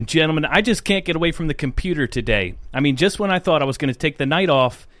Gentlemen, I just can't get away from the computer today. I mean, just when I thought I was going to take the night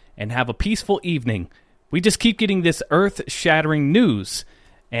off and have a peaceful evening, we just keep getting this earth-shattering news.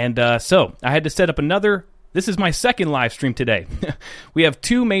 And so I had to set up another. This is my second live stream today. We have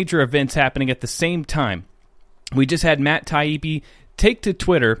two major events happening at the same time. We just had Matt Taibbi take to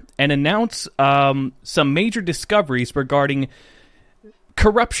Twitter and announce some major discoveries regarding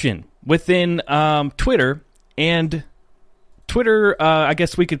corruption within Twitter, and Twitter, I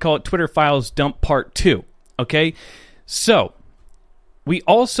guess we could call it Twitter Files Dump Part 2, okay? So, we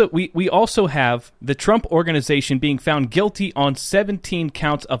also have the Trump organization being found guilty on 17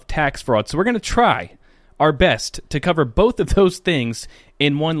 counts of tax fraud. So we're going to try our best to cover both of those things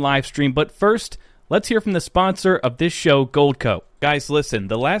in one live stream. But first, let's hear from the sponsor of this show, Goldco. Guys, listen,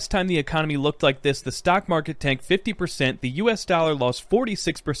 the last time the economy looked like this, the stock market tanked 50%, the U.S. dollar lost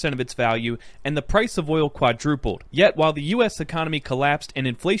 46% of its value, and the price of oil quadrupled. Yet, while the U.S. economy collapsed and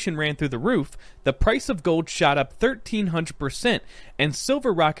inflation ran through the roof, the price of gold shot up 1,300%, and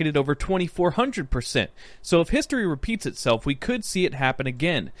silver rocketed over 2,400%. So if history repeats itself, we could see it happen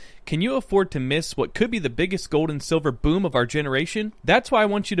again. Can you afford to miss what could be the biggest gold and silver boom of our generation? That's why I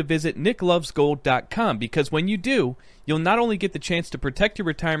want you to visit nicklovesgold.com, because when you do, you'll not only get the chance to protect your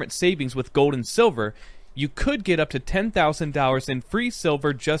retirement savings with gold and silver, you could get up to $10,000 in free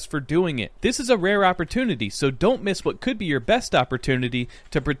silver just for doing it. This is a rare opportunity, so don't miss what could be your best opportunity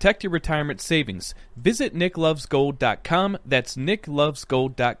to protect your retirement savings. Visit nicklovesgold.com. That's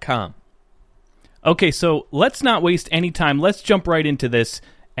nicklovesgold.com. Okay, so let's not waste any time. Let's jump right into this,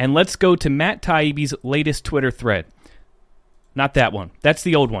 and let's go to Matt Taibbi's latest Twitter thread. Not that one. That's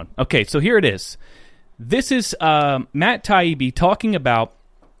the old one. Okay, so here it is. This is Matt Taibbi talking about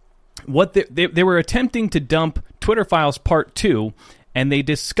what they were attempting to dump Twitter Files Part 2, and they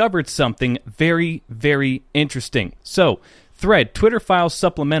discovered something very, very interesting. So, thread, Twitter Files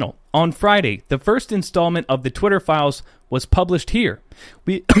Supplemental. On Friday, the first installment of the Twitter Files was published here.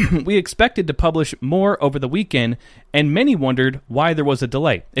 We expected to publish more over the weekend, and many wondered why there was a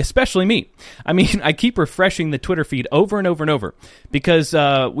delay, especially me. I mean, I keep refreshing the Twitter feed over and over and over, because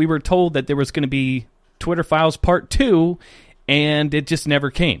we were told that there was going to be Twitter Files Part 2, and it just never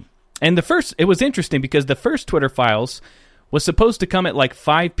came. And it was interesting because the first Twitter Files was supposed to come at like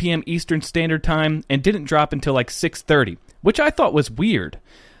 5 p.m. Eastern Standard Time and didn't drop until like 6:30, which I thought was weird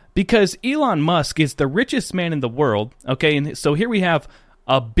because Elon Musk is the richest man in the world, okay? And so here we have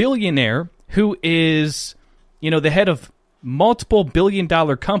a billionaire who is, the head of multiple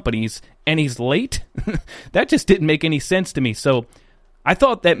billion-dollar companies, and he's late? That just didn't make any sense to me. So I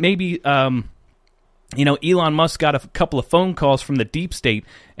thought that maybe Elon Musk got a couple of phone calls from the deep state,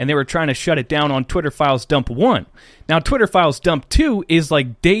 and they were trying to shut it down on Twitter Files Dump 1. Now, Twitter Files Dump 2 is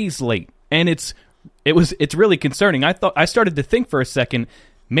like days late, and it's really concerning. I started to think for a second,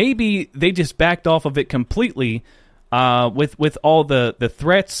 maybe they just backed off of it completely with all the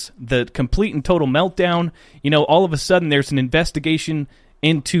threats, the complete and total meltdown. All of a sudden there's an investigation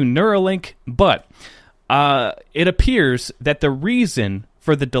into Neuralink, but it appears that the reason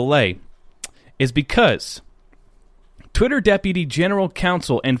for the delay is because Twitter Deputy General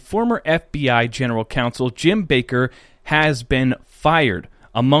Counsel and former FBI General Counsel Jim Baker has been fired.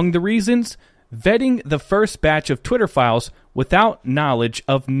 Among the reasons, vetting the first batch of Twitter files without knowledge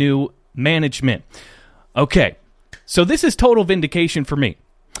of new management. Okay, so this is total vindication for me.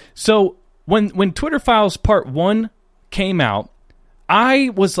 So when Twitter Files Part 1 came out,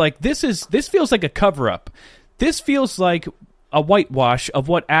 I was like, this feels like a cover-up. This feels like a whitewash of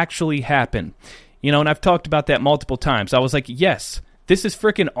what actually happened. And I've talked about that multiple times. I was like, yes, this is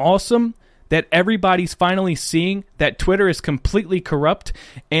freaking awesome that everybody's finally seeing that Twitter is completely corrupt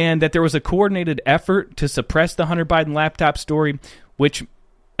and that there was a coordinated effort to suppress the Hunter Biden laptop story, which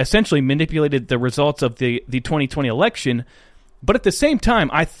essentially manipulated the results of the 2020 election. But at the same time,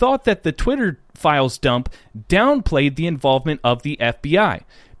 I thought that the Twitter Files dump downplayed the involvement of the FBI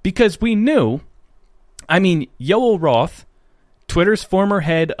because we knew, Yoel Roth, Twitter's former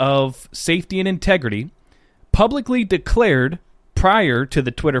head of safety and integrity, publicly declared prior to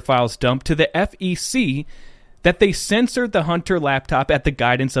the Twitter Files dump to the FEC that they censored the Hunter laptop at the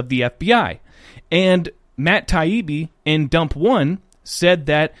guidance of the FBI. And Matt Taibbi in Dump 1 said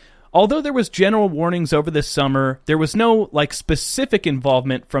that although there was general warnings over the summer, there was no specific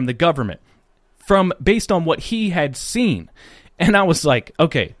involvement from the government based on what he had seen. And I was like,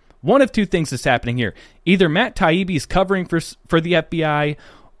 okay, one of two things is happening here. Either Matt Taibbi is covering for the FBI,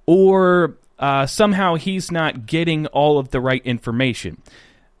 or somehow he's not getting all of the right information.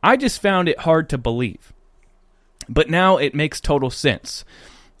 I just found it hard to believe. But now it makes total sense.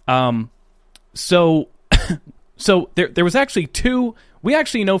 So there was actually two We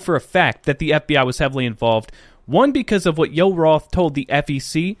actually know for a fact that the FBI was heavily involved, one, because of what Yo Roth told the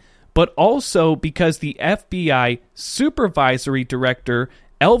FEC, but also because the FBI Supervisory Director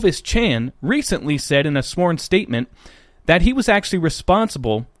Elvis Chan recently said in a sworn statement that he was actually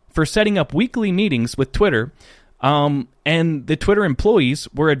responsible for setting up weekly meetings with Twitter, and the Twitter employees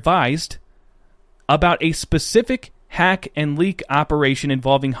were advised about a specific hack and leak operation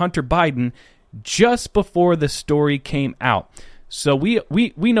involving Hunter Biden just before the story came out. So we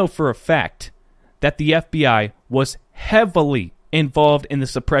know for a fact that the FBI was heavily involved in the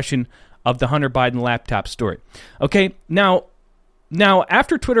suppression of the Hunter Biden laptop story. Okay, now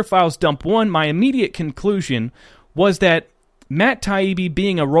after Twitter Files Dump 1, my immediate conclusion was that Matt Taibbi,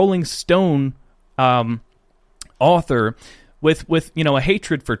 being a Rolling Stone author with a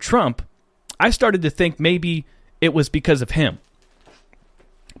hatred for Trump, I started to think maybe it was because of him.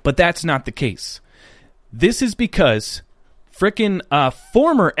 But that's not the case. This is because frickin'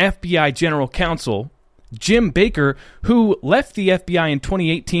 former FBI General Counsel Jim Baker, who left the FBI in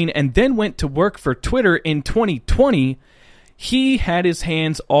 2018 and then went to work for Twitter in 2020, he had his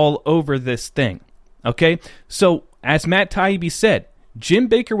hands all over this thing. Okay? So, as Matt Taibbi said, Jim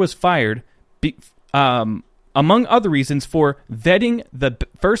Baker was fired, among other reasons, for vetting the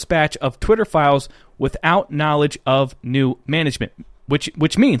first batch of Twitter files without knowledge of new management.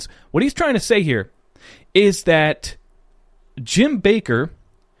 Which means, what he's trying to say here is that Jim Baker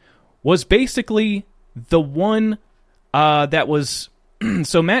was basically the one that was...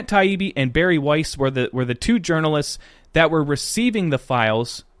 So Matt Taibbi and Barry Weiss were the two journalists that were receiving the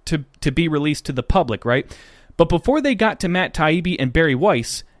files to be released to the public, right? But before they got to Matt Taibbi and Barry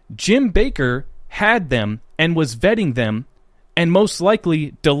Weiss, Jim Baker had them and was vetting them and most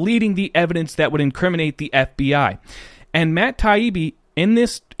likely deleting the evidence that would incriminate the FBI. And Matt Taibbi, in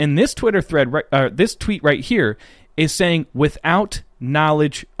this Twitter thread, this tweet right here, is saying without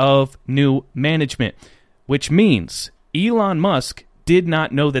knowledge of new management, which means Elon Musk did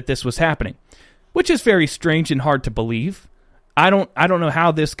not know that this was happening, which is very strange and hard to believe. I don't know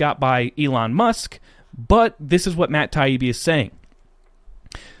how this got by Elon Musk, but this is what Matt Taibbi is saying.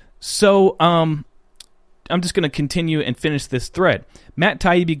 So, I'm just going to continue and finish this thread. Matt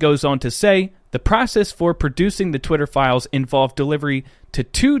Taibbi goes on to say, the process for producing the Twitter files involved delivery to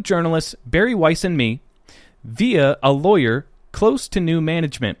two journalists, Barry Weiss and me, via a lawyer close to new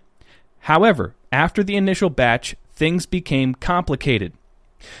management. However, after the initial batch, things became complicated.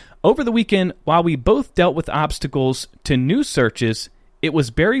 Over the weekend, while we both dealt with obstacles to news searches, it was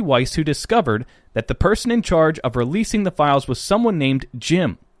Barry Weiss who discovered that the person in charge of releasing the files was someone named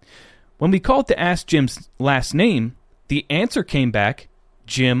Jim. When we called to ask Jim's last name, the answer came back,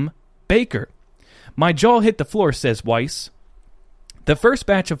 Jim Baker. My jaw hit the floor, says Weiss. The first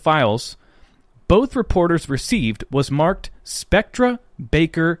batch of files both reporters received was marked Spectra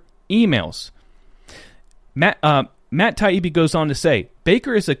Baker emails. Matt Taibbi goes on to say,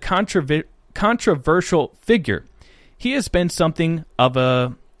 Baker is a controversial figure. He has been something of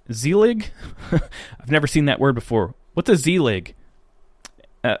a Z-Lig. I've never seen that word before. What's a Z-Lig?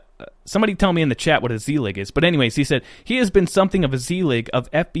 Somebody tell me in the chat what a Z-Lig is. But anyways, he said, he has been something of a Z-Lig of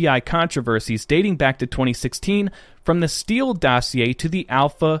FBI controversies dating back to 2016, from the Steele dossier to the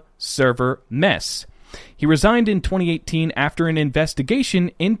Alpha server mess. He resigned in 2018 after an investigation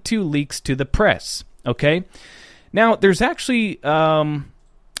into leaks to the press. Okay? Now, there's actually an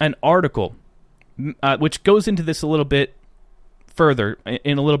article which goes into this a little bit further,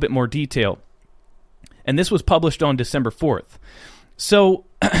 in a little bit more detail. And this was published on December 4th. So,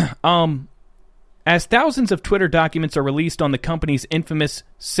 as thousands of Twitter documents are released on the company's infamous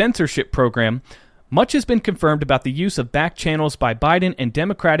censorship program, much has been confirmed about the use of back channels by Biden and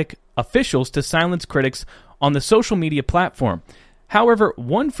Democratic officials to silence critics on the social media platform. However,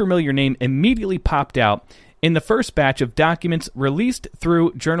 one familiar name immediately popped out in the first batch of documents released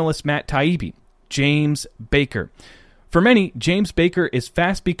through journalist Matt Taibbi, James Baker. For many, James Baker is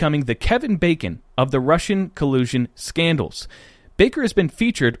fast becoming the Kevin Bacon of the Russian collusion scandals. Baker has been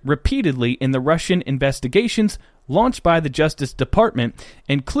featured repeatedly in the Russian investigations launched by the Justice Department,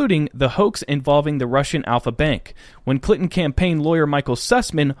 including the hoax involving the Russian Alpha Bank, when Clinton campaign lawyer Michael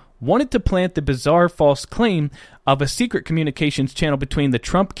Sussman wanted to plant the bizarre false claim of a secret communications channel between the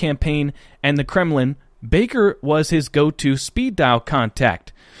Trump campaign and the Kremlin. Baker was his go-to speed dial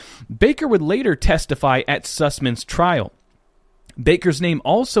contact. Baker would later testify at Sussman's trial. Baker's name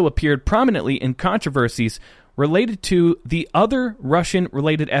also appeared prominently in controversies related to the other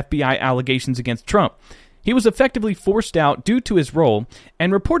Russian-related FBI allegations against Trump. He was effectively forced out due to his role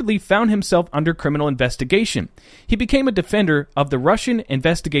and reportedly found himself under criminal investigation. He became a defender of the Russian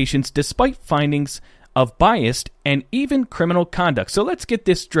investigations despite findings of biased and even criminal conduct. So let's get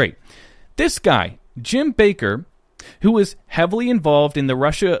this straight. This guy, Jim Baker, who was heavily involved in the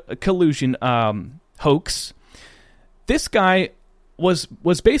Russia collusion hoax, this guy was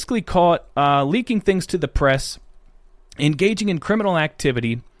basically caught leaking things to the press, engaging in criminal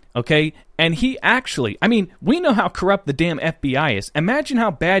activity, okay? And he actually, I mean, we know how corrupt the damn FBI is. Imagine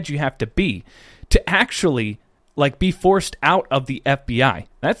how bad you have to be to actually, like, be forced out of the FBI.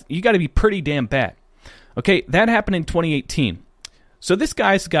 You got to be pretty damn bad. Okay, that happened in 2018. So this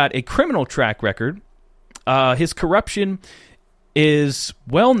guy's got a criminal track record. His corruption is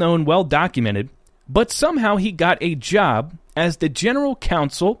well known, well documented, but somehow he got a job as the general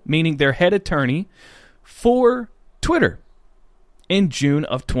counsel, meaning their head attorney, for Twitter in June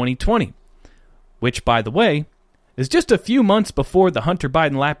of 2020, which, by the way, is just a few months before the Hunter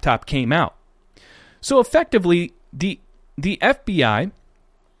Biden laptop came out. So effectively, the FBI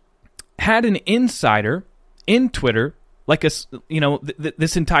had an insider in Twitter, like this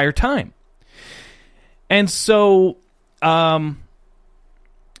entire time. And so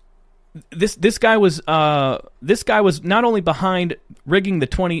this guy was not only behind rigging the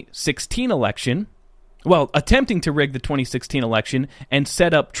 2016 election, well, attempting to rig the 2016 election and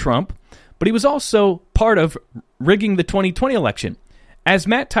set up Trump, but he was also part of rigging the 2020 election. As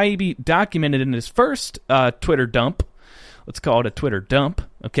Matt Taibbi documented in his first Twitter dump, let's call it a Twitter dump,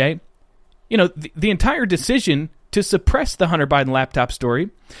 okay? You know, the entire decision to suppress the Hunter Biden laptop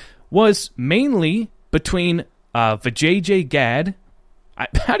story was mainly between Vijay Gad.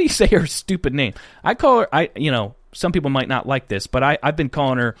 How do you say her stupid name? I call her, some people might not like this, but I've been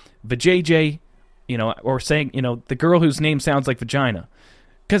calling her Vijay, or saying, the girl whose name sounds like vagina,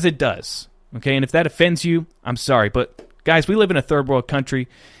 because it does, okay? And if that offends you, I'm sorry, but guys, we live in a third world country.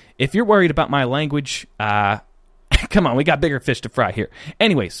 If you're worried about my language, come on, we got bigger fish to fry here.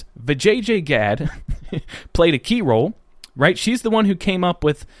 Anyways, Vijay Gad played a key role, right? She's the one who came up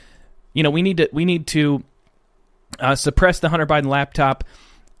with, we need to suppress the Hunter Biden laptop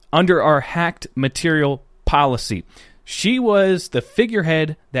under our hacked material policy. She was the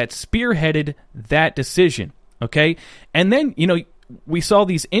figurehead that spearheaded that decision, okay? And then, we saw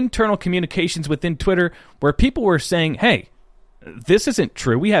these internal communications within Twitter where people were saying, hey, this isn't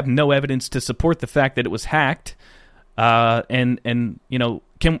true. We have no evidence to support the fact that it was hacked. So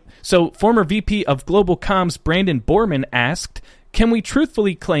former VP of Global Comms Brandon Borman asked, can we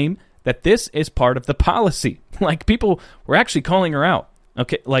truthfully claim that this is part of the policy? Like, people were actually calling her out.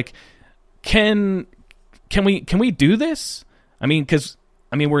 Okay, like, can we do this? I mean, because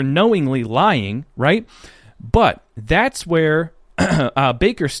we're knowingly lying, right? But that's where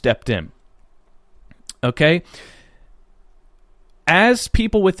Baker stepped in. Okay, as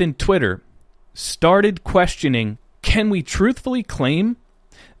people within Twitter started questioning, can we truthfully claim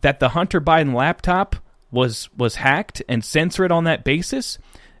that the Hunter Biden laptop was hacked and censor it on that basis?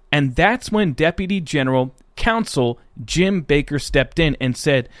 And that's when Deputy General Counsel Jim Baker stepped in and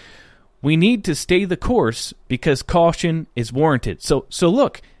said, we need to stay the course because caution is warranted. So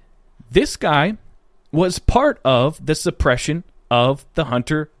look, this guy was part of the suppression of the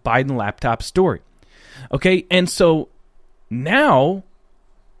Hunter Biden laptop story. Okay, and so now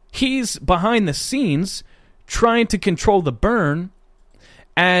he's behind the scenes trying to control the burn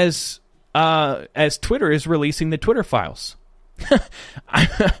as Twitter is releasing the Twitter files.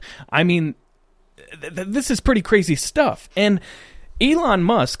 I mean, this is pretty crazy stuff. And Elon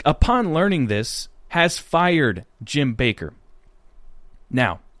Musk, upon learning this, has fired Jim Baker.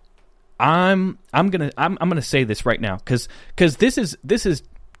 Now, I'm gonna say this right now because this is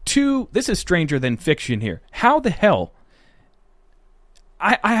stranger than fiction here. How the hell?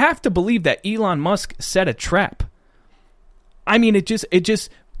 I have to believe that Elon Musk set a trap. I mean, it just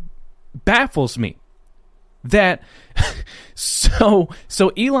baffles me that so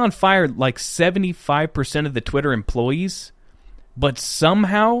Elon fired like 75% of the Twitter employees, but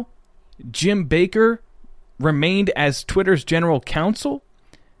somehow Jim Baker remained as Twitter's general counsel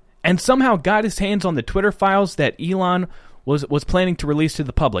and somehow got his hands on the Twitter files that Elon was planning to release to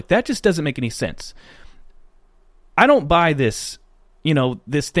the public. That just doesn't make any sense. I don't buy this,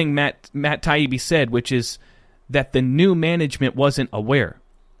 this thing Matt Taibbi said, which is that the new management wasn't aware.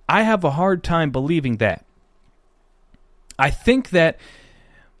 I have a hard time believing that. I think that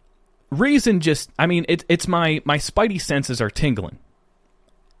it's my spidey senses are tingling.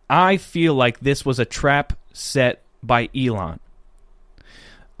 I feel like this was a trap set by Elon.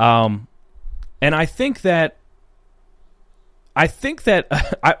 And I think that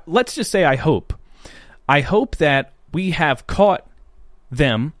let's just say I hope that we have caught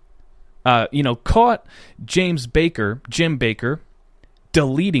them, caught Jim Baker,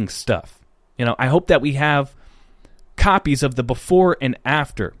 deleting stuff I hope that we have copies of the before and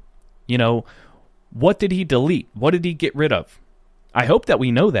after. What did he delete? What did he get rid of? I hope that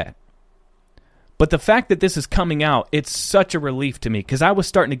we know that. But the fact that this is coming out, it's such a relief to me, because I was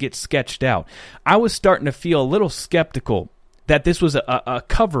starting to get sketched out. I was starting to feel a little skeptical that this was a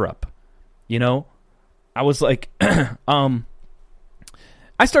cover-up. I was like, I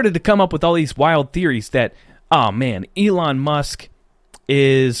started to come up with all these wild theories that, oh man, Elon Musk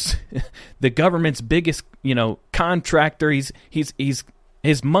is the government's biggest, contractor. He's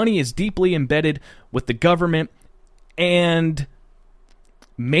his money is deeply embedded with the government, and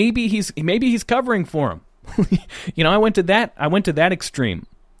maybe he's covering for him. I went to that extreme.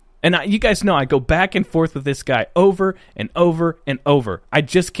 And you guys know I go back and forth with this guy over and over and over. I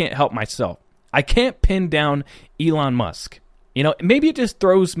just can't help myself. I can't pin down Elon Musk. Maybe it just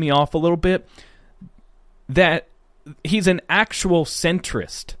throws me off a little bit that he's an actual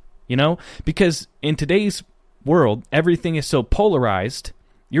centrist, because in today's world, everything is so polarized.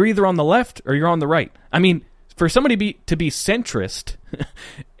 You're either on the left or you're on the right. I mean, for somebody to be centrist,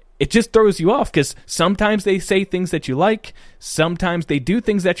 it just throws you off, because sometimes they say things that you like, sometimes they do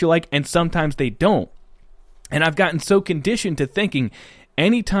things that you like, and sometimes they don't. And I've gotten so conditioned to thinking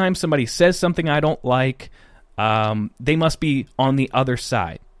anytime somebody says something I don't like, they must be on the other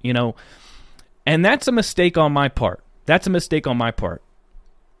side, And that's a mistake on my part.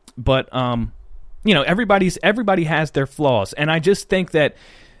 But, everybody has their flaws. And I just think that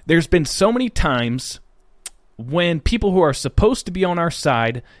there's been so many times when people who are supposed to be on our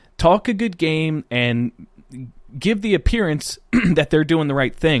side talk a good game and give the appearance that they're doing the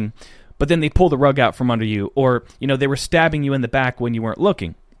right thing, but then they pull the rug out from under you, or, they were stabbing you in the back when you weren't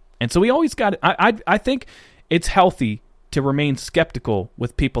looking. And so we always got, I think it's healthy to remain skeptical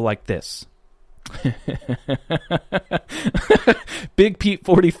with people like this. Big Pete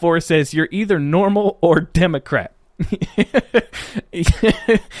 44 says, you're either normal or Democrat.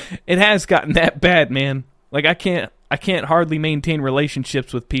 It has gotten that bad, man. Like, I can't hardly maintain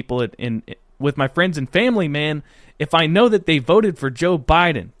relationships with people with my friends and family, man, if I know that they voted for Joe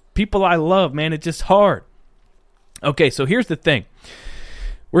Biden. People I love, man, it's just hard. Okay, so here's the thing.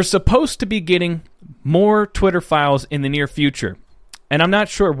 We're supposed to be getting more Twitter files in the near future, and I'm not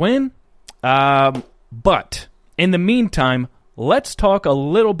sure when, but in the meantime, let's talk a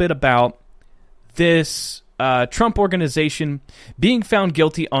little bit about this Trump organization being found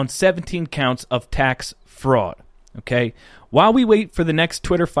guilty on 17 counts of tax fraud. Okay, while we wait for the next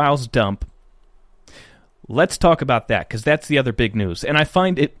Twitter files dump, let's talk about that, because that's the other big news. And I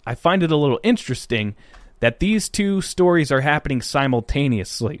find it a little interesting that these two stories are happening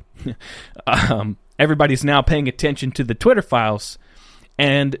simultaneously. Everybody's now paying attention to the Twitter files,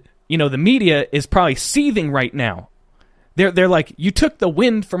 and the media is probably seething right now. They're like, you took the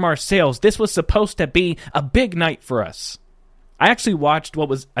wind from our sails. This was supposed to be a big night for us. I actually watched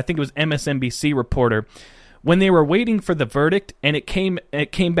I think it was MSNBC reporter, when they were waiting for the verdict and it came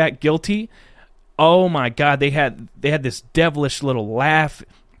back guilty. Oh my God, they had this devilish little laugh.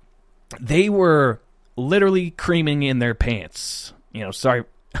 They were literally creaming in their pants. Sorry,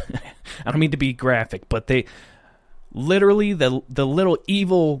 I don't mean to be graphic, but they literally the little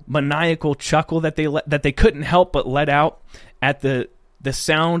evil maniacal chuckle that they couldn't help but let out at the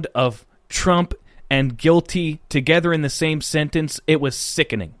sound of Trump and guilty together in the same sentence. It was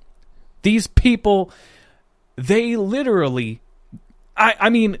sickening. These people, they literally, I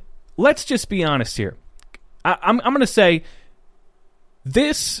mean, let's just be honest here. I'm going to say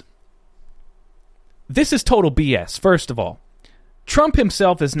this is total BS. First of all, Trump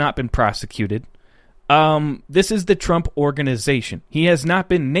himself has not been prosecuted. This is the Trump organization. He has not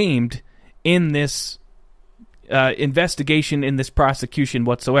been named in this investigation, in this prosecution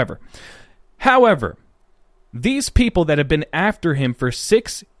whatsoever. However, these people that have been after him for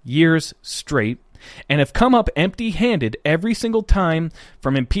 6 years straight and have come up empty-handed every single time,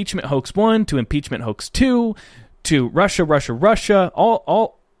 from impeachment hoax 1 to impeachment hoax 2 to Russia,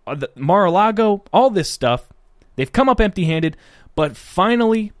 all the Mar-a-Lago, all this stuff, they've come up empty-handed, but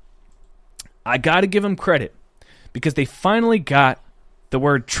finally, I got to give them credit, because they finally got the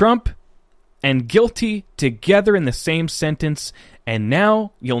word Trump and guilty together in the same sentence, and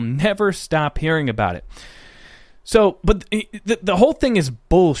now you'll never stop hearing about it. So, but the whole thing is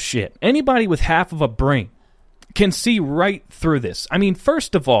bullshit. Anybody with half of a brain can see right through this. I mean,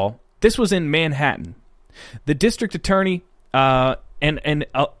 first of all, this was in Manhattan. The district attorney and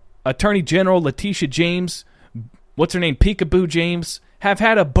Attorney General Letitia James, what's her name, Peekaboo James, have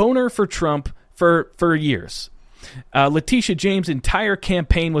had a boner for Trump for years. Letitia James' entire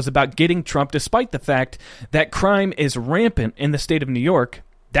campaign was about getting Trump, despite the fact that crime is rampant in the state of New York.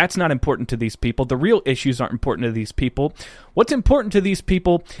 That's not important to these people. The real issues aren't important to these people. What's important to these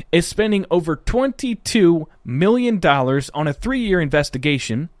people is spending over $22 million on a 3-year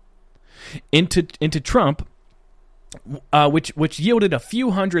investigation into Trump, which yielded a few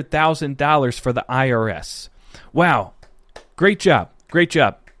 $100,000 for the IRS. Wow. Great job. Great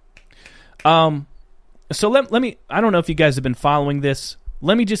job. So let me, I don't know if you guys have been following this.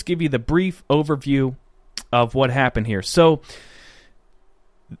 Let me just give you the brief overview of what happened here. So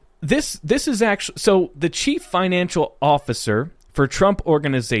this is actually, so the chief financial officer for Trump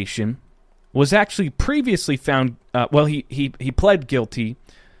Organization was actually previously found, he pled guilty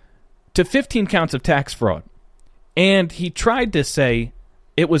to 15 counts of tax fraud. And he tried to say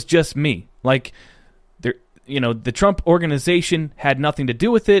it was just me. Like, the Trump Organization had nothing to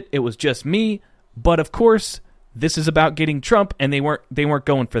do with it. It was just me. But of course, this is about getting Trump, and they weren't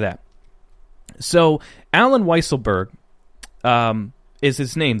going for that. So Alan Weisselberg is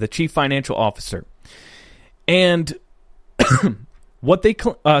his name, the chief financial officer, and what they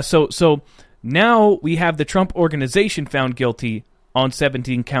so now we have the Trump Organization found guilty on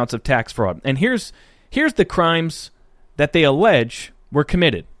 17 counts of tax fraud, and here's the crimes that they allege were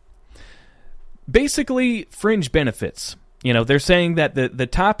committed. Basically, fringe benefits. They're saying that the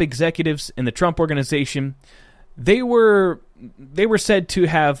top executives in the Trump Organization, they were said to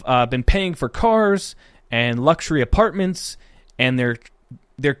have been paying for cars and luxury apartments and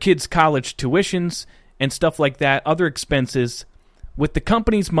their kids' college tuitions and stuff like that, other expenses, with the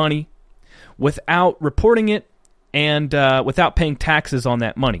company's money without reporting it and without paying taxes on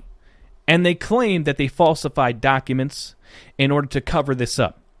that money. And they claim that they falsified documents in order to cover this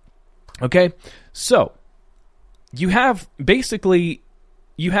up. Okay? So, you have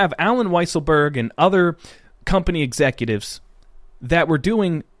Alan Weisselberg and other company executives that were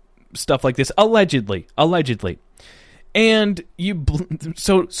doing stuff like this, allegedly. And you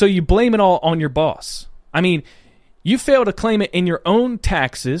blame it all on your boss. I mean, you fail to claim it in your own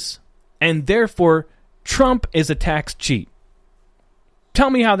taxes, and therefore Trump is a tax cheat. Tell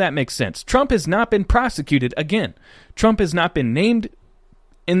me how that makes sense. Trump has not been prosecuted again. Trump has not been named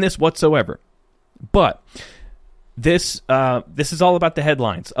in this whatsoever. But this is all about the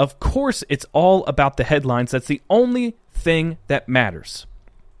headlines. Of course, it's all about the headlines. That's the only thing that matters.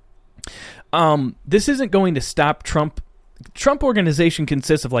 This isn't going to stop Trump. Trump Organization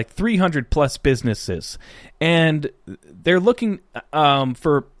consists of like 300 plus businesses, and they're looking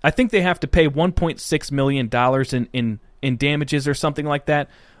for, I think they have to pay $1.6 million in damages or something like that.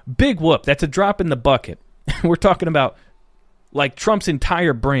 Big whoop. That's a drop in the bucket. We're talking about like Trump's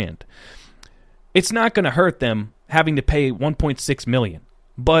entire brand. It's not going to hurt them having to pay $1.6 million.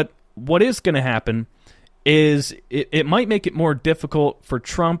 But what is going to happen is it might make it more difficult for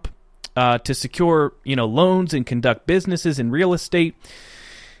Trump to secure, loans and conduct businesses in real estate,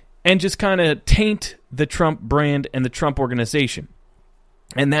 and just kind of taint the Trump brand and the Trump Organization.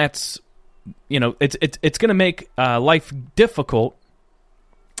 And that's, it's going to make life difficult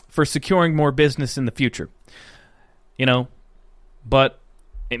for securing more business in the future. But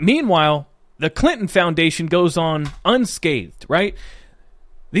meanwhile, the Clinton Foundation goes on unscathed, right?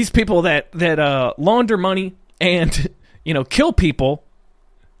 These people that launder money and kill people,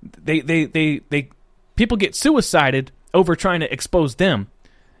 they people get suicided over trying to expose them.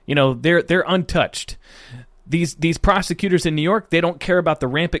 They're untouched. These prosecutors in New York, they don't care about the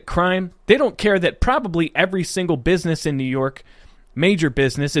rampant crime. They don't care that probably every single business in New York, major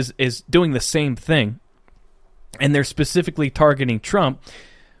business, is doing the same thing, and they're specifically targeting Trump.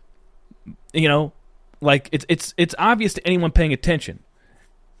 Like it's obvious to anyone paying attention.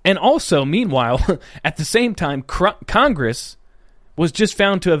 And also, meanwhile, at the same time, Congress was just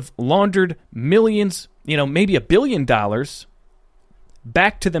found to have laundered millions, maybe $1 billion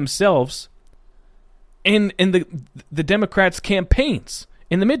back to themselves in the Democrats' campaigns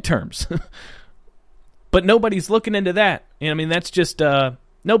in the midterms. But nobody's looking into that. That's just no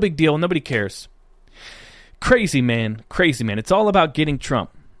big deal. Nobody cares. Crazy, man. It's all about getting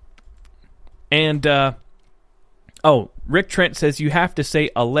Trump. And, Rick Trent says you have to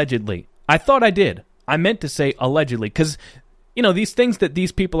say allegedly. I thought I did. I meant to say allegedly, because, these things that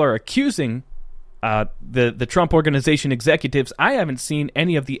these people are accusing the Trump Organization executives, I haven't seen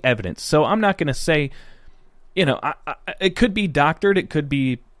any of the evidence. So I'm not going to say, it could be doctored. It could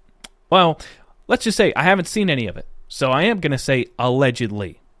be, well, let's just say I haven't seen any of it. So I am going to say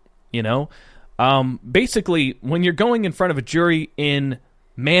allegedly, Basically, when you're going in front of a jury in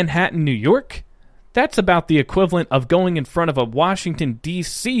Manhattan, New York, that's about the equivalent of going in front of a Washington,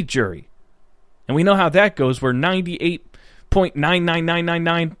 D.C. jury. And we know how that goes, where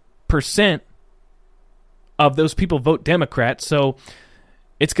 98.99999% of those people vote Democrat. So,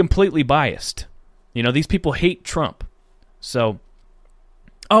 it's completely biased. These people hate Trump. So,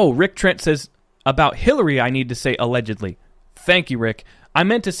 Rick Trent says, about Hillary, I need to say allegedly. Thank you, Rick. I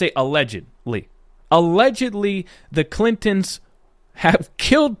meant to say allegedly. Allegedly, the Clintons have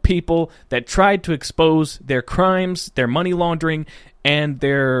killed people that tried to expose their crimes, their money laundering, and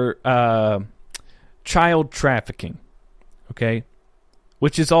their child trafficking. Okay?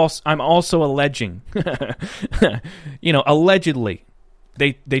 Which is also, I'm also alleging. Allegedly,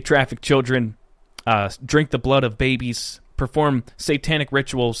 they traffic children, drink the blood of babies, perform satanic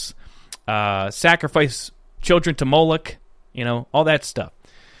rituals, sacrifice children to Moloch, all that stuff.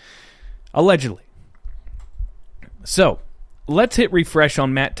 Allegedly. So, let's hit refresh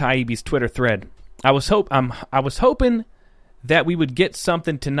on Matt Taibbi's Twitter thread. I was hoping that we would get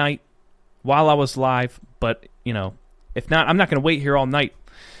something tonight while I was live, but, if not, I'm not going to wait here all night.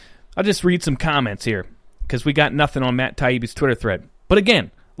 I'll just read some comments here, because we got nothing on Matt Taibbi's Twitter thread. But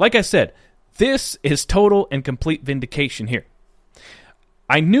again, like I said, this is total and complete vindication here.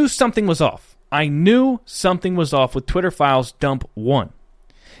 I knew something was off. I knew something was off with Twitter Files Dump 1.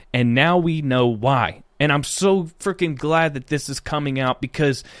 And now we know why. And I'm so freaking glad that this is coming out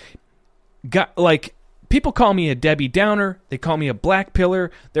because, people call me a Debbie Downer. They call me a black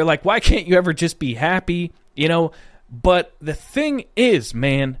pillar. They're like, why can't you ever just be happy? But the thing is,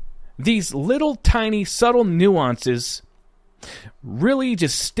 man, these little tiny subtle nuances really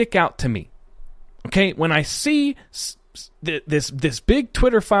just stick out to me. Okay, when I see this big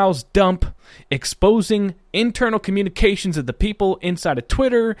Twitter Files dump exposing internal communications of the people inside of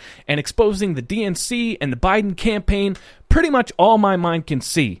Twitter and exposing the DNC and the Biden campaign, pretty much all my mind can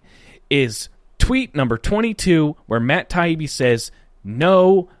see is tweet number 22 where Matt Taibbi says,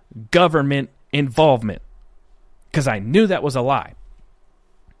 no government involvement. Because I knew that was a lie.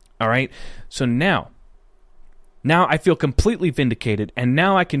 All right, so now I feel completely vindicated, and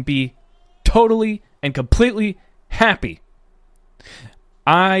now I can be totally and completely happy.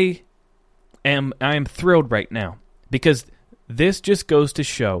 I am thrilled right now because this just goes to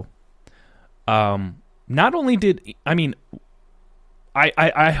show. Not only did I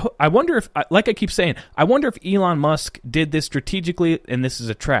wonder if, like I keep saying, I wonder if Elon Musk did this strategically, and this is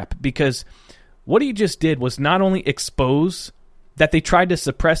a trap because what he just did was not only expose that they tried to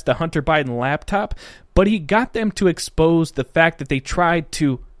suppress the Hunter Biden laptop, but he got them to expose the fact that they tried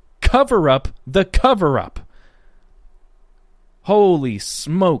to cover up the cover-up. Holy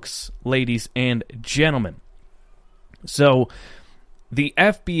smokes, ladies and gentlemen. So, the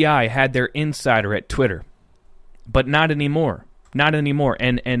FBI had their insider at Twitter, but not anymore. Not anymore.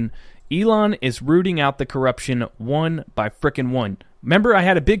 And Elon is rooting out the corruption one by frickin' one. Remember, I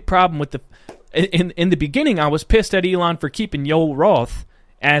had a big problem with the... In the beginning, I was pissed at Elon for keeping Yoel Roth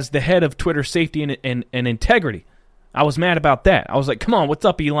as the head of Twitter safety and integrity. I was mad about that. I was like, come on, what's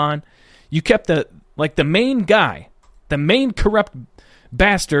up, Elon? You kept the main guy, the main corrupt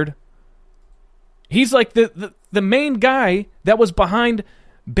bastard. He's like the main guy that was behind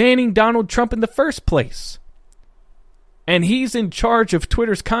banning Donald Trump in the first place. And he's in charge of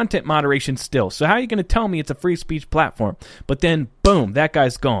Twitter's content moderation still. So how are you going to tell me it's a free speech platform? But then, boom, that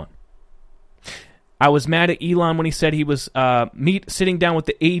guy's gone. I was mad at Elon when he said he was sitting down with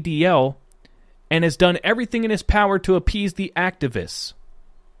the ADL and has done everything in his power to appease the activists.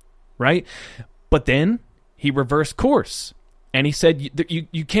 Right? But then he reversed course. And he said,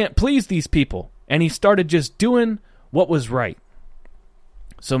 you can't please these people. And he started just doing what was right.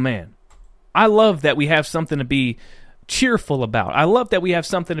 So, man, I love that we have something to be cheerful about. I love that we have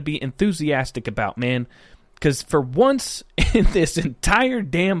something to be enthusiastic about, man. Because for once in this entire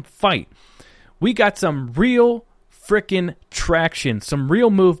damn fight, we got some real frickin' traction, some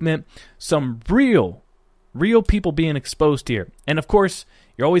real movement, some real people being exposed here. And of course,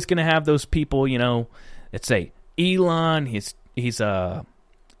 you're always going to have those people, that say, Elon, he's a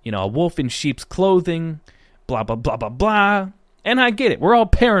wolf in sheep's clothing, blah, blah, blah, blah, blah. And I get it. We're all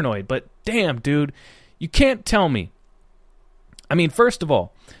paranoid, but damn, dude, you can't tell me. I mean, first of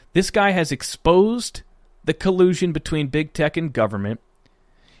all, this guy has exposed the collusion between big tech and government.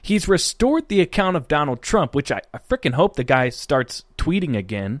 He's restored the account of Donald Trump, which I freaking hope the guy starts tweeting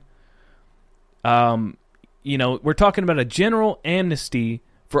again. We're talking about a general amnesty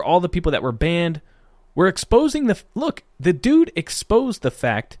for all the people that were banned. We're exposing the dude exposed the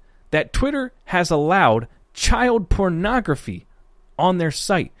fact that Twitter has allowed child pornography on their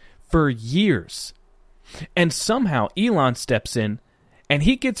site for years. And somehow Elon steps in and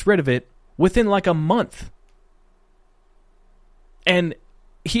he gets rid of it within like a month. And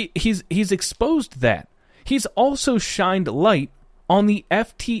he's exposed that. He's also shined light on the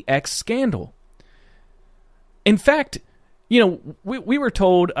FTX scandal. In fact, we were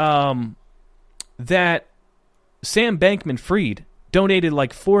told that Sam Bankman-Fried donated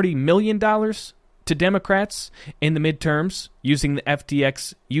like $40 million to Democrats in the midterms using the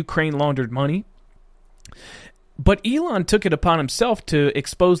FTX Ukraine laundered money. But Elon took it upon himself to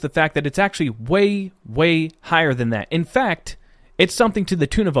expose the fact that it's actually way, way higher than that. In fact, it's something to the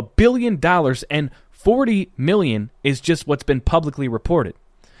tune of $1 billion, and $40 million is just what's been publicly reported.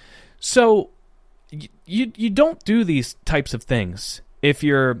 So you don't do these types of things if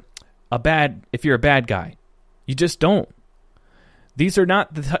you're a bad guy. You just don't. These are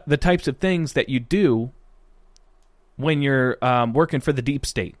not the types of things that you do when you're working for the deep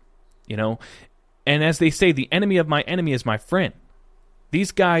state, And as they say, the enemy of my enemy is my friend.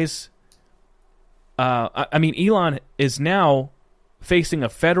 These guys, Elon is now facing a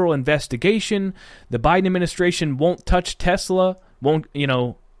federal investigation. The Biden administration won't touch Tesla.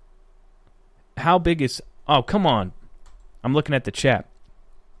 How big is... Oh, come on. I'm looking at the chat.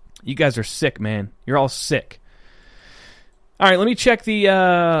 You guys are sick, man. You're all sick. All right, let me check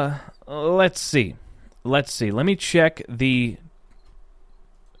the... Let's see. Let me check the...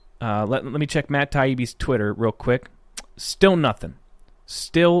 Let me check Matt Taibbi's Twitter real quick. Still nothing.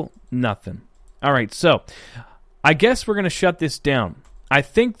 All right, so I guess we're going to shut this down. I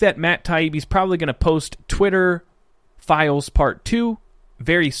think that Matt Taibbi's probably going to post Twitter Files Part 2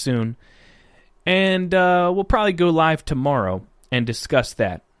 very soon. And we'll probably go live tomorrow and discuss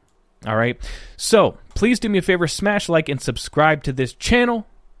that. All right? So, please do me a favor, smash like and subscribe to this channel.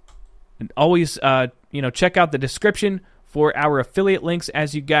 And always, check out the description for our affiliate links.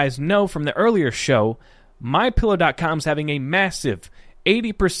 As you guys know from the earlier show, MyPillow.com is having a massive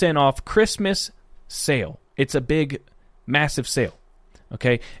 80% off Christmas sale. It's a big, massive sale.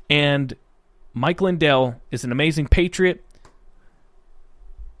 Okay? And Mike Lindell is an amazing patriot.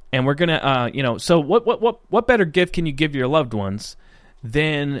 And we're gonna, so what better gift can you give your loved ones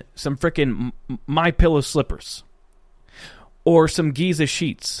than some frickin' MyPillow slippers, or some Giza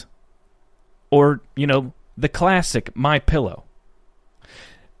sheets, or the classic MyPillow?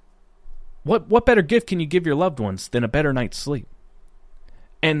 What better gift can you give your loved ones than a better night's sleep?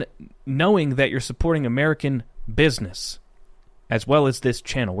 And knowing that you're supporting American business, as well as this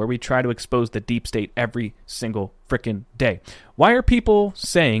channel where we try to expose the deep state every single frickin' day. Why are people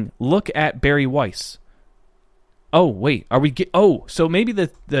saying, look at Barry Weiss? Oh, wait, so maybe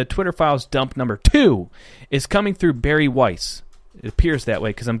the Twitter Files dump number 2 is coming through Barry Weiss. It appears that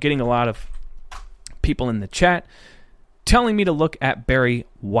way because I'm getting a lot of people in the chat telling me to look at Barry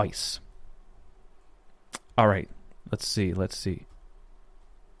Weiss. All right, let's see.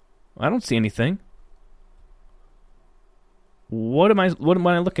 I don't see anything. What am I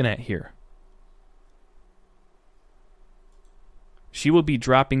looking at here? She will be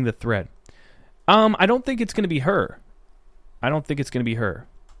dropping the thread. I don't think it's going to be her.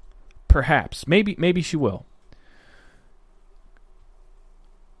 Perhaps. Maybe she will.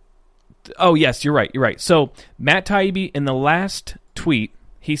 Oh, yes, you're right. So, Matt Taibbi, in the last tweet,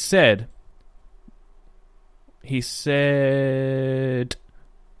 he said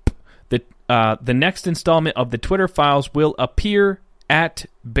the next installment of the Twitter Files will appear at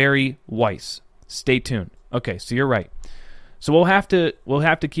Barry Weiss. Stay tuned. Okay, so you're right. So we'll have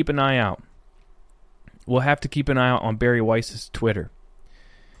to keep an eye out. We'll have to keep an eye out on Barry Weiss's Twitter.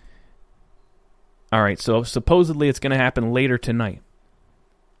 All right, so supposedly it's going to happen later tonight.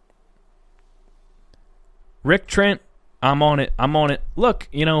 Rick Trent, I'm on it. Look,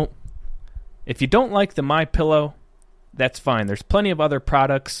 if you don't like the MyPillow, that's fine. There's plenty of other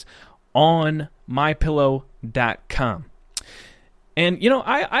products on MyPillow.com. And,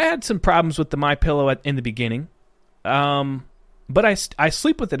 I had some problems with the MyPillow in the beginning, but I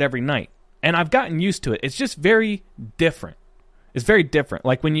sleep with it every night, and I've gotten used to it. It's just very different. It's very different.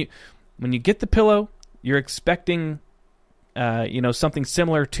 Like when you get the pillow, you're expecting, something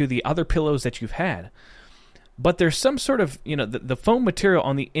similar to the other pillows that you've had. But there's some sort of, the foam material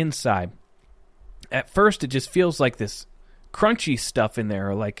on the inside. At first, it just feels like this crunchy stuff in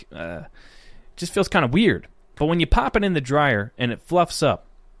there, or just feels kind of weird. But when you pop it in the dryer and it fluffs up,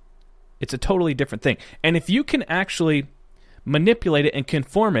 it's a totally different thing. And if you can actually manipulate it and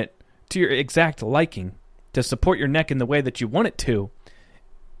conform it to your exact liking to support your neck in the way that you want it to,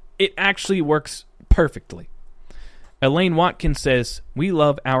 it actually works perfectly. Elaine Watkins says, we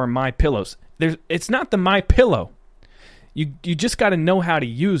love our MyPillows. It's not the MyPillow. You just got to know how to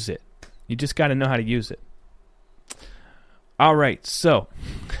use it. All right, so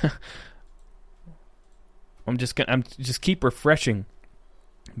I'm just keep refreshing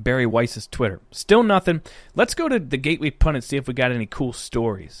Barry Weiss's Twitter. Still nothing. Let's go to the Gateway Pundit, see if we got any cool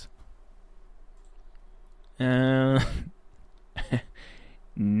stories.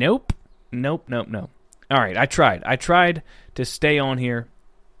 Nope. All right, I tried to stay on here.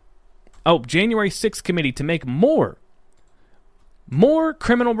 Oh, January 6th committee to make more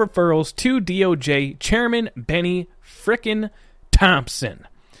criminal referrals to DOJ Chairman Benny frickin' Thompson.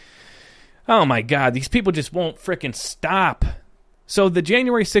 Oh my God, these people just won't frickin' stop. So the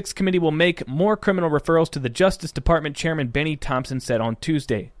January 6th committee will make more criminal referrals to the Justice Department, Chairman Benny Thompson said on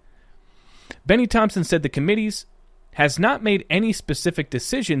Tuesday. Benny Thompson said the committees has not made any specific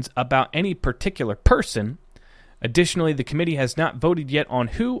decisions about any particular person. Additionally, the committee has not voted yet on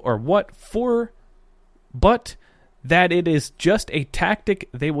who or what for, but that it is just a tactic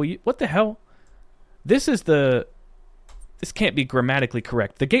they will use. What the hell? This can't be grammatically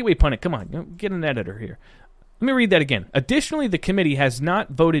correct. The Gateway Pundit, come on, get an editor here. Let me read that again. Additionally, the committee has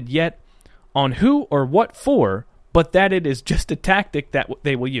not voted yet on who or what for, but that it is just a tactic that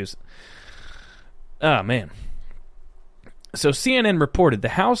they will use. Oh, man. So CNN reported the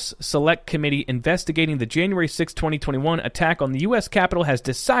House Select Committee investigating the January 6, 2021 attack on the U.S. Capitol has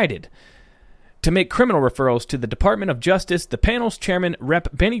decided to make criminal referrals to the Department of Justice, the panel's chairman, Rep.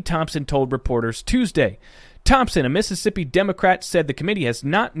 Benny Thompson, told reporters Tuesday. Thompson, a Mississippi Democrat, said the committee has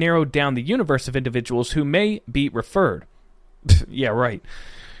not narrowed down the universe of individuals who may be referred. Yeah, right.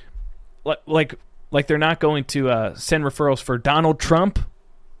 Like they're not going to send referrals for Donald Trump.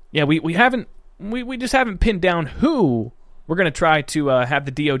 Yeah, we just haven't pinned down who we're going to try to have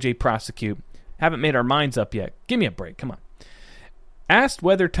the DOJ prosecute. Haven't made our minds up yet. Give me a break. Come on. Asked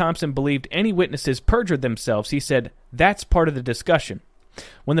whether Thompson believed any witnesses perjured themselves, he said, that's part of the discussion.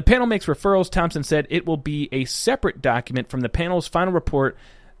 When the panel makes referrals, Thompson said it will be a separate document from the panel's final report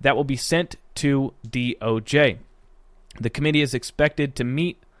that will be sent to DOJ. The committee is expected to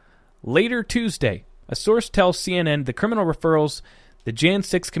meet later Tuesday. A source tells CNN the criminal referrals the Jan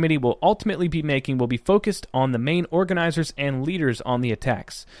 6 committee will ultimately be making will be focused on the main organizers and leaders on the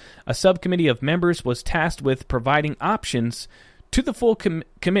attacks. A subcommittee of members was tasked with providing options to the full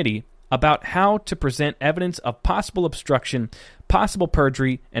committee about how to present evidence of possible obstruction, possible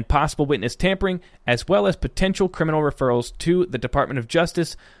perjury, and possible witness tampering, as well as potential criminal referrals to the Department of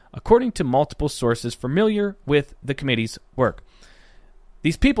Justice, according to multiple sources familiar with the committee's work.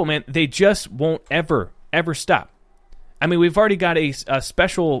 These people, man, they just won't ever stop. I mean, we've already got a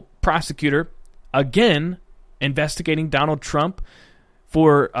special prosecutor, again, investigating Donald Trump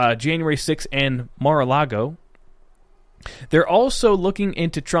for January 6th and Mar-a-Lago. They're also looking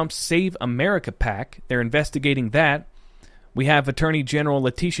into Trump's Save America PAC. They're investigating that. We have Attorney General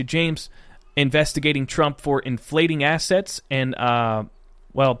Letitia James investigating Trump for inflating assets and,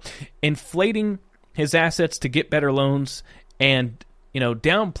 inflating his assets to get better loans and,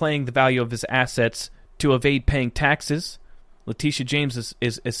 downplaying the value of his assets to evade paying taxes. Letitia James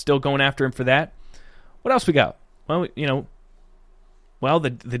is still going after him for that. What else we got? Well, the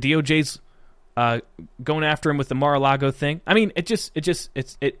DOJ's going after him with the Mar-a-Lago thing. I mean,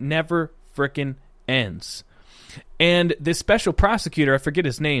 it never frickin' ends. And this special prosecutor, I forget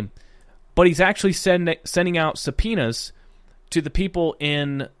his name, but he's actually sending out subpoenas to the people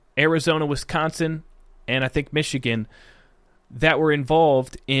in Arizona, Wisconsin, and I think Michigan that were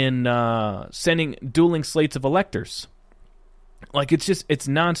involved in sending dueling slates of electors. Like, it's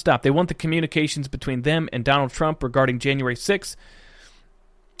nonstop. They want the communications between them and Donald Trump regarding January 6th.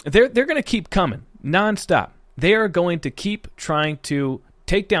 They're going to keep coming nonstop. They are going to keep trying to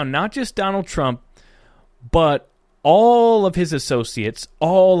take down not just Donald Trump, but all of his associates,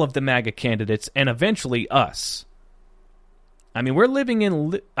 all of the MAGA candidates, and eventually us. I mean, we're living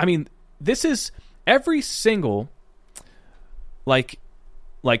in... this is every single...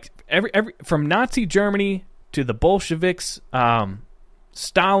 every from Nazi Germany to the Bolsheviks,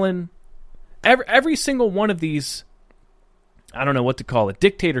 Stalin, every single one of these... I don't know what to call it,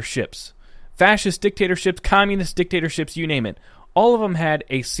 dictatorships, fascist dictatorships, communist dictatorships, you name it. All of them had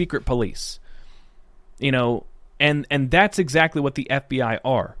a secret police, and that's exactly what the FBI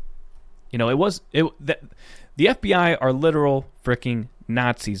are. The FBI are literal freaking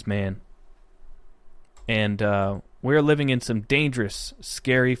Nazis, man. And we're living in some dangerous,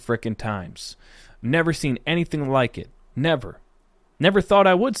 scary freaking times. Never seen anything like it. Never thought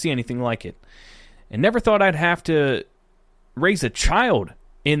I would see anything like it, and never thought I'd have to raise a child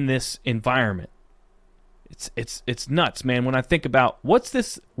in this environment. It's nuts, man. When I think about what's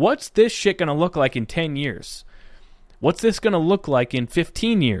this shit gonna look like in 10 years? What's this gonna look like in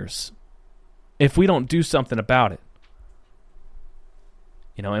 15 years if we don't do something about it?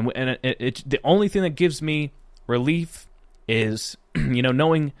 The only thing that gives me relief is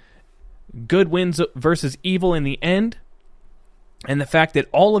knowing good wins versus evil in the end, and the fact that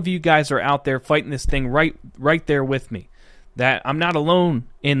all of you guys are out there fighting this thing right there with me. that I'm not alone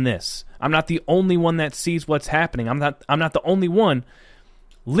in this. I'm not the only one that sees what's happening. I'm not the only one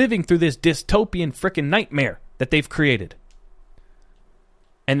living through this dystopian freaking nightmare that they've created.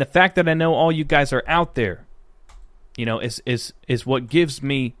 And the fact that I know all you guys are out there, is what gives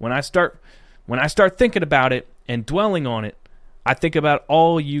me, when I start thinking about it and dwelling on it, I think about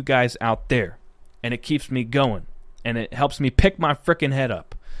all you guys out there, and it keeps me going, and it helps me pick my freaking head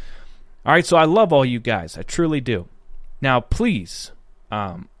up. All right, so I love all you guys, I truly do. Now, please,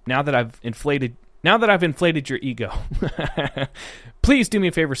 now that I've inflated your ego, please do me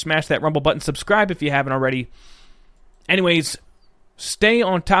a favor, smash that Rumble button, subscribe if you haven't already. Anyways, stay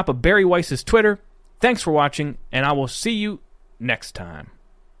on top of Barry Weiss's Twitter. Thanks for watching, and I will see you next time.